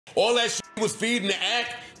All that shit was feeding the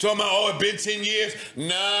act, talking about, oh, it been 10 years.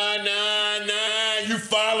 Nah, you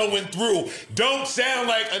following through. Don't sound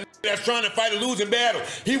like a that's trying to fight a losing battle.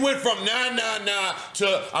 He went from nah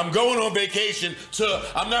to I'm going on vacation to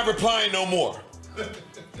I'm not replying no more.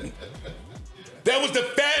 That was the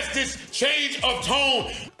fastest change of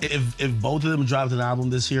tone. If both of them dropped an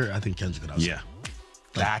album this year, I think Kendrick would have. Yeah.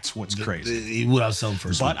 That's what's crazy. He would have some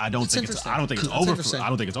first. But I don't think it's over. I don't think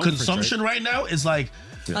it's over. Consumption right now is like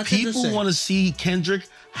people want to see Kendrick,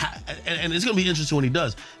 and it's gonna be interesting when he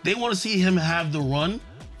does. They want to see him have the run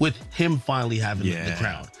with him finally having the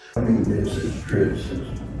crown. I mean, this is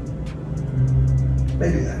criticism.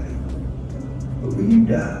 Maybe I do. But when you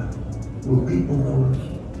die, will people notice?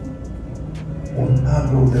 Well,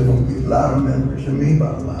 I know there are going to be a lot of memories of me by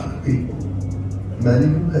a lot of people. Many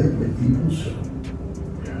who hate me, even so.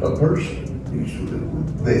 A person needs to live with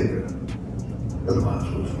vigor. Otherwise,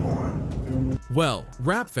 what's born. Well,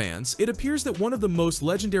 rap fans, it appears that one of the most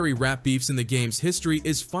legendary rap beefs in the game's history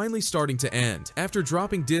is finally starting to end. After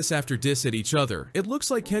dropping diss after diss at each other, it looks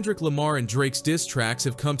like Kendrick Lamar and Drake's diss tracks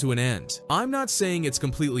have come to an end. I'm not saying it's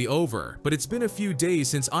completely over, but it's been a few days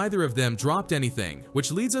since either of them dropped anything,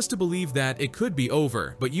 which leads us to believe that it could be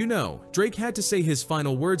over. But you know, Drake had to say his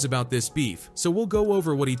final words about this beef, so we'll go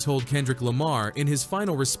over what he told Kendrick Lamar in his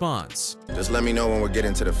final response. Just let me know when we're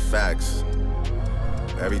getting to the facts.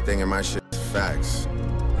 Everything in my shit is facts.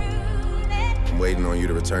 I'm waiting on you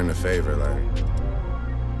to return the favor, like.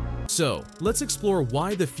 So, let's explore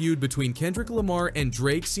why the feud between Kendrick Lamar and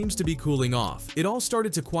Drake seems to be cooling off. It all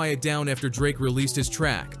started to quiet down after Drake released his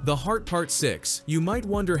track, The Heart Part 6. You might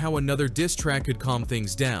wonder how another diss track could calm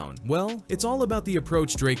things down. Well, it's all about the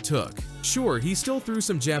approach Drake took. Sure, he still threw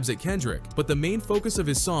some jabs at Kendrick, but the main focus of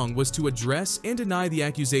his song was to address and deny the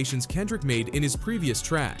accusations Kendrick made in his previous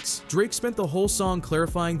tracks. Drake spent the whole song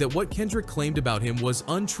clarifying that what Kendrick claimed about him was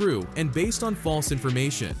untrue and based on false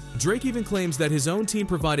information. Drake even claims that his own team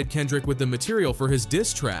provided Kendrick with the material for his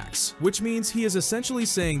diss tracks, which means he is essentially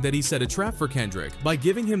saying that he set a trap for Kendrick by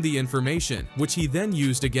giving him the information, which he then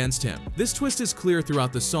used against him. This twist is clear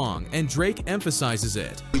throughout the song, and Drake emphasizes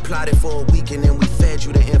it. We plotted for a week and then we fed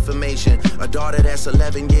you the information. A daughter that's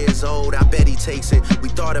 11 years old, I bet he takes it. We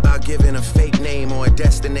thought about giving a fake name or a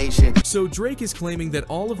destination. So Drake is claiming that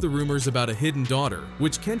all of the rumors about a hidden daughter,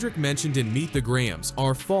 which Kendrick mentioned in Meet the Grahams,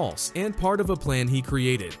 are false and part of a plan he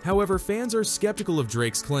created. However, fans are skeptical of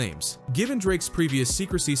Drake's claims. Given Drake's previous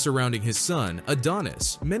secrecy surrounding his son,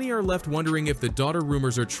 Adonis, many are left wondering if the daughter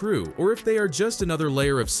rumors are true or if they are just another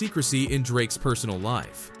layer of secrecy in Drake's personal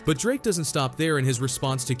life. But Drake doesn't stop there in his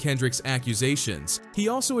response to Kendrick's accusations. He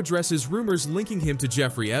also addresses rumors linking him to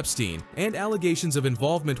Jeffrey Epstein and allegations of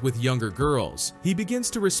involvement with younger girls. He begins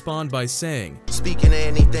to respond by saying, Speaking of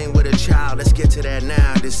anything with a child, let's get to that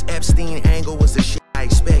now. This Epstein angle was the shit I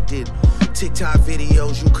expected. TikTok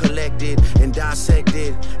videos you collected and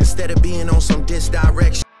dissected. Instead of being on some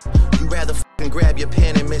disdirect you rather fucking grab your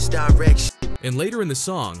pen and misdirect. And later in the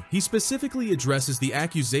song, he specifically addresses the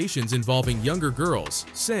accusations involving younger girls,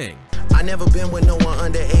 saying, I never been with no one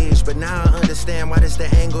underage, but now I understand why that's the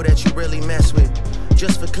angle that you really mess with.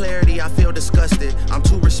 Just for clarity, I feel disgusted. I'm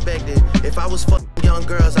too respected. If I was fucking young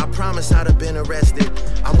girls, I promise I'd have been arrested.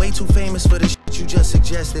 I'm way too famous for the shit you just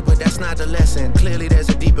suggested, but that's not the lesson. Clearly there's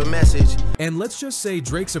a deeper message. And let's just say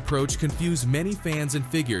Drake's approach confused many fans and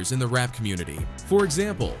figures in the rap community. For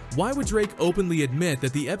example, why would Drake openly admit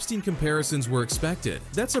that the Epstein comparisons were expected?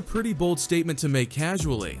 That's a pretty bold statement to make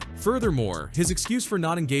casually. Furthermore, his excuse for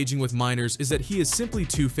not engaging with minors is that he is simply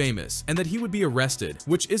too famous and that he would be arrested,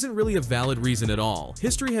 which isn't really a valid reason at all.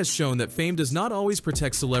 History has shown that fame does not always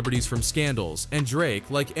protect celebrities from scandals, and Drake,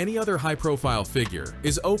 like any other high-profile figure,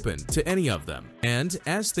 is open to any of them. And,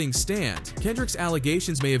 as things stand, Kendrick's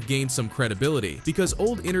allegations may have gained some credibility because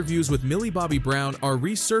old interviews with Millie Bobby Brown are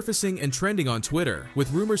resurfacing and trending on Twitter.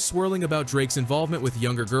 With rumors swirling about Drake's involvement with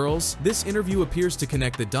younger girls, this interview appears to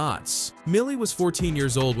connect the dots. Millie was 14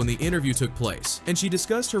 years old when the interview took place, and she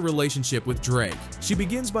discussed her relationship with Drake. She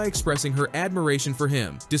begins by expressing her admiration for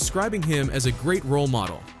him, describing him as a great role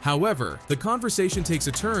model. However, the conversation takes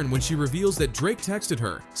a turn when she reveals that Drake texted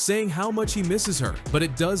her, saying how much he misses her, but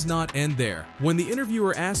it does not end there. When the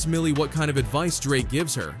interviewer asks Millie what kind of advice Drake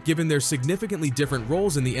gives her, given their significantly different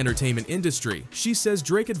roles in the entertainment industry, she says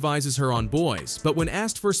Drake advises her on boys, but when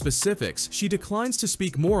asked for specifics, she declines to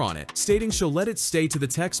speak more on it, stating she'll let it stay to the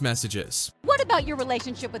text messages. What about your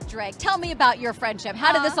relationship with Drake? Tell me about your friendship.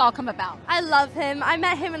 How did this all come about? I love him. I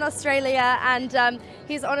met him in Australia, and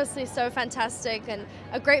he's honestly so fantastic and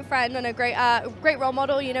a great friend and a great role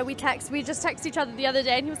model. You know, we just texted each other the other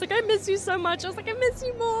day, and he was like, I miss you so much. I was like, I miss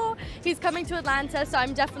you more. He's coming coming to Atlanta, so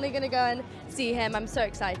I'm definitely going to go and see him. I'm so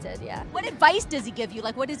excited, yeah. What advice does he give you?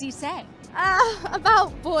 Like, what does he say?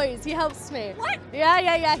 About boys. He helps me. What?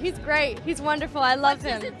 Yeah. He's great. He's wonderful. I love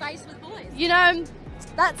him. What's his advice with boys? You know,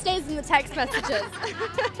 that stays in the text messages.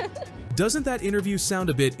 Doesn't that interview sound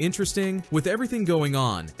a bit interesting? With everything going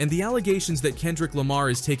on, and the allegations that Kendrick Lamar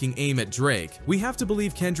is taking aim at Drake, we have to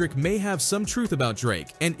believe Kendrick may have some truth about Drake,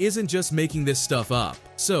 and isn't just making this stuff up.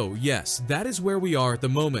 So yes, that is where we are at the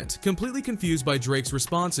moment, completely confused by Drake's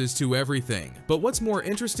responses to everything. But what's more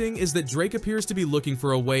interesting is that Drake appears to be looking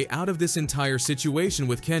for a way out of this entire situation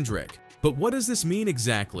with Kendrick. But what does this mean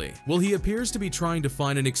exactly? Well, he appears to be trying to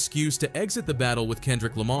find an excuse to exit the battle with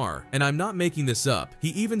Kendrick Lamar, and I'm not making this up. He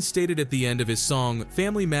even stated at the end of his song,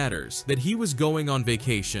 Family Matters, that he was going on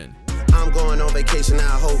vacation. I'm going on vacation,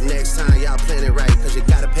 I hope next time y'all plan it right, cause you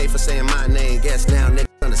gotta pay for saying my name. Guess now niggas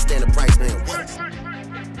understand the price, man.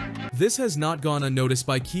 This has not gone unnoticed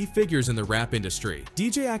by key figures in the rap industry.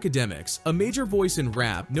 DJ Academics, a major voice in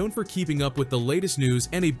rap known for keeping up with the latest news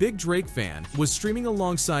and a big Drake fan, was streaming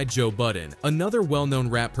alongside Joe Budden, another well-known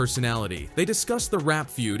rap personality. They discussed the rap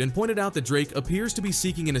feud and pointed out that Drake appears to be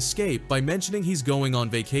seeking an escape by mentioning he's going on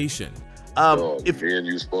vacation. Me and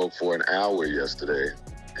you spoke for an hour yesterday,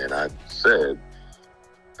 and I said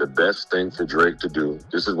the best thing for Drake to do,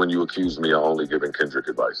 this is when you accused me of only giving Kendrick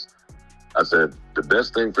advice. I said, the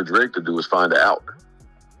best thing for Drake to do is find out.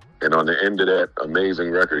 And on the end of that amazing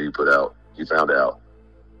record he put out, he found out.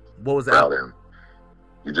 What was out? Him.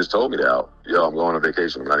 You just told me that out. Yo, I'm going on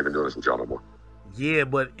vacation. I'm not even doing this with y'all no more. Yeah,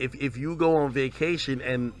 but if you go on vacation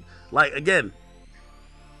and, like, again.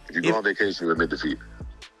 If you go on vacation, you admit defeat.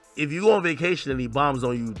 If you go on vacation and he bombs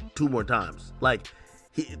on you 2 more times, like,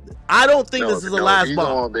 I don't think this is the last bomb. If you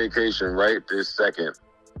go on vacation right this second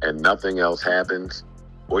and nothing else happens,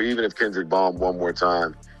 or even if Kendrick bombed 1 more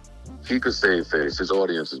time, he could save face. His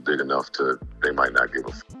audience is big enough to, they might not give a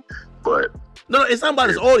f. But no, it's not about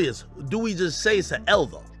his audience. Do we just say it's an L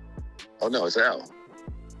though? Oh no, it's L.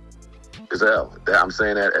 It's L. I'm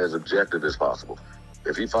saying that as objective as possible.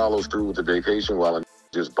 If he follows through with the vacation while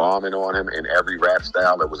just bombing on him in every rap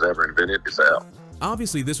style that was ever invented, it's L.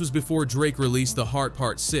 Obviously, this was before Drake released The Heart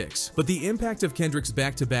Part 6, but the impact of Kendrick's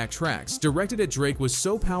back-to-back tracks directed at Drake was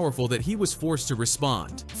so powerful that he was forced to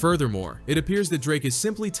respond. Furthermore, it appears that Drake is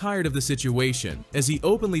simply tired of the situation, as he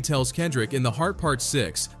openly tells Kendrick in The Heart Part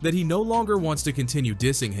 6 that he no longer wants to continue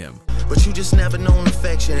dissing him. But you just never known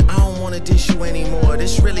affection. I don't want to dish you anymore.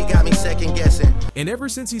 This really got me second guessing. And ever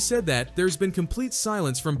since he said that, there's been complete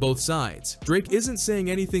silence from both sides. Drake isn't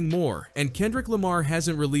saying anything more, and Kendrick Lamar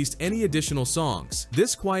hasn't released any additional songs.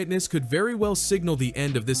 This quietness could very well signal the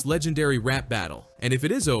end of this legendary rap battle. And if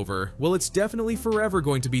it is over, well, it's definitely forever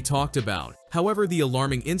going to be talked about. However, the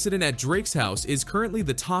alarming incident at Drake's house is currently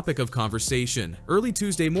the topic of conversation. Early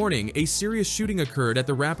Tuesday morning, a serious shooting occurred at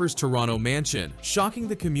the rapper's Toronto mansion, shocking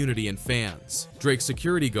the community and fans. Drake's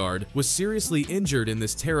security guard was seriously injured in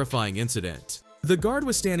this terrifying incident. The guard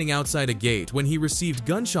was standing outside a gate when he received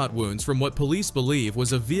gunshot wounds from what police believe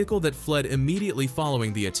was a vehicle that fled immediately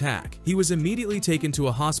following the attack. He was immediately taken to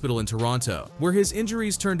a hospital in Toronto, where his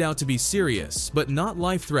injuries turned out to be serious, but not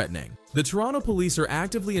life-threatening. The Toronto police are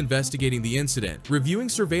actively investigating the incident, reviewing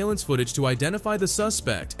surveillance footage to identify the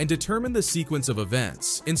suspect and determine the sequence of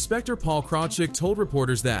events. Inspector Paul Krawczyk told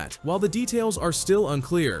reporters that, while the details are still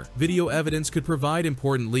unclear, video evidence could provide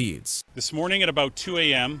important leads. This morning at about 2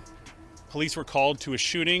 a.m., police were called to a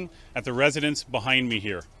shooting at the residence behind me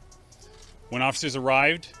here. When officers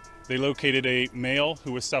arrived, they located a male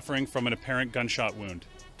who was suffering from an apparent gunshot wound.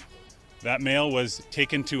 That male was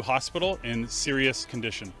taken to hospital in serious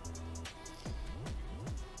condition.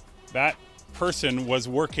 That person was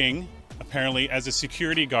working, apparently, as a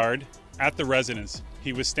security guard at the residence.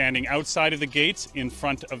 He was standing outside of the gates in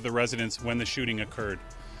front of the residence when the shooting occurred.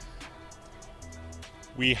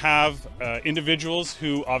 We have individuals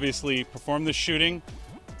who obviously performed the shooting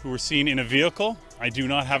who were seen in a vehicle. I do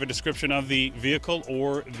not have a description of the vehicle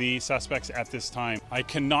or the suspects at this time. I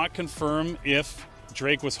cannot confirm if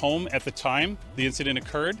Drake was home at the time the incident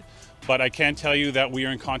occurred, but I can tell you that we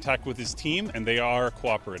are in contact with his team and they are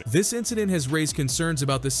cooperating. This incident has raised concerns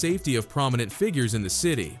about the safety of prominent figures in the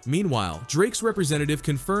city. Meanwhile, Drake's representative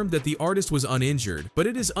confirmed that the artist was uninjured, but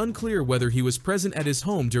it is unclear whether he was present at his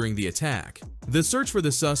home during the attack. The search for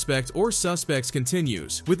the suspect or suspects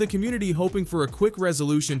continues, with the community hoping for a quick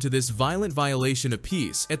resolution to this violent violation of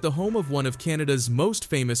peace at the home of one of Canada's most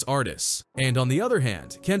famous artists. And on the other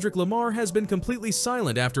hand, Kendrick Lamar has been completely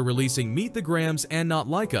silent after releasing Meet the Grams and Not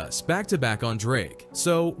Like Us back-to-back on Drake.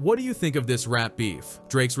 So, what do you think of this rap beef?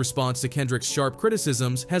 Drake's response to Kendrick's sharp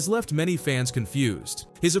criticisms has left many fans confused.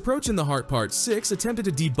 His approach in The Heart Part 6 attempted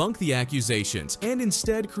to debunk the accusations and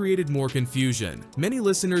instead created more confusion. Many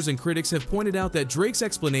listeners and critics have pointed out that Drake's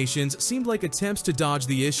explanations seemed like attempts to dodge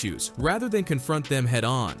the issues rather than confront them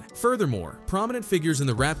head-on. Furthermore, prominent figures in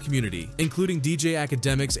the rap community, including DJ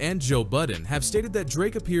Academics and Joe Budden, have stated that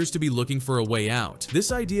Drake appears to be looking for a way out.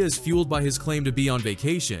 This idea is fueled by his claim to be on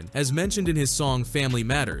vacation, as mentioned in his song Family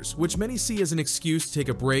Matters, which many see as an excuse to take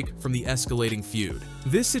a break from the escalating feud.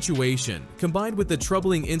 This situation, combined with the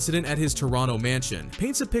troubling incident at his Toronto mansion,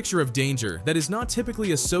 paints a picture of danger that is not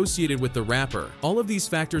typically associated with the rapper. All of these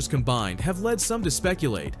factors combined have led some to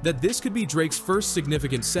speculate that this could be Drake's first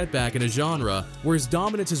significant setback in a genre where his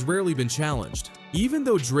dominance has rarely been challenged. Even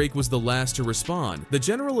though Drake was the last to respond, the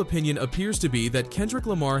general opinion appears to be that Kendrick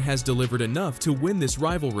Lamar has delivered enough to win this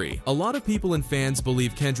rivalry. A lot of people and fans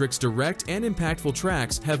believe Kendrick's direct and impactful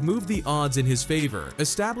tracks have moved the odds in his favor,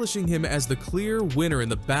 establishing him as the clear winner in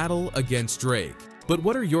the battle against Drake. But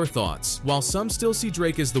what are your thoughts? While some still see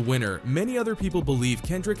Drake as the winner, many other people believe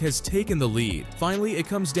Kendrick has taken the lead. Finally, it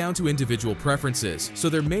comes down to individual preferences, so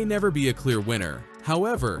there may never be a clear winner.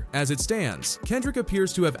 However, as it stands, Kendrick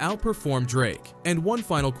appears to have outperformed Drake. And one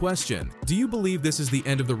final question, do you believe this is the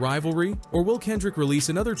end of the rivalry, or will Kendrick release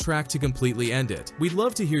another track to completely end it? We'd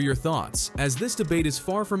love to hear your thoughts, as this debate is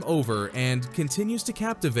far from over and continues to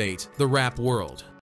captivate the rap world.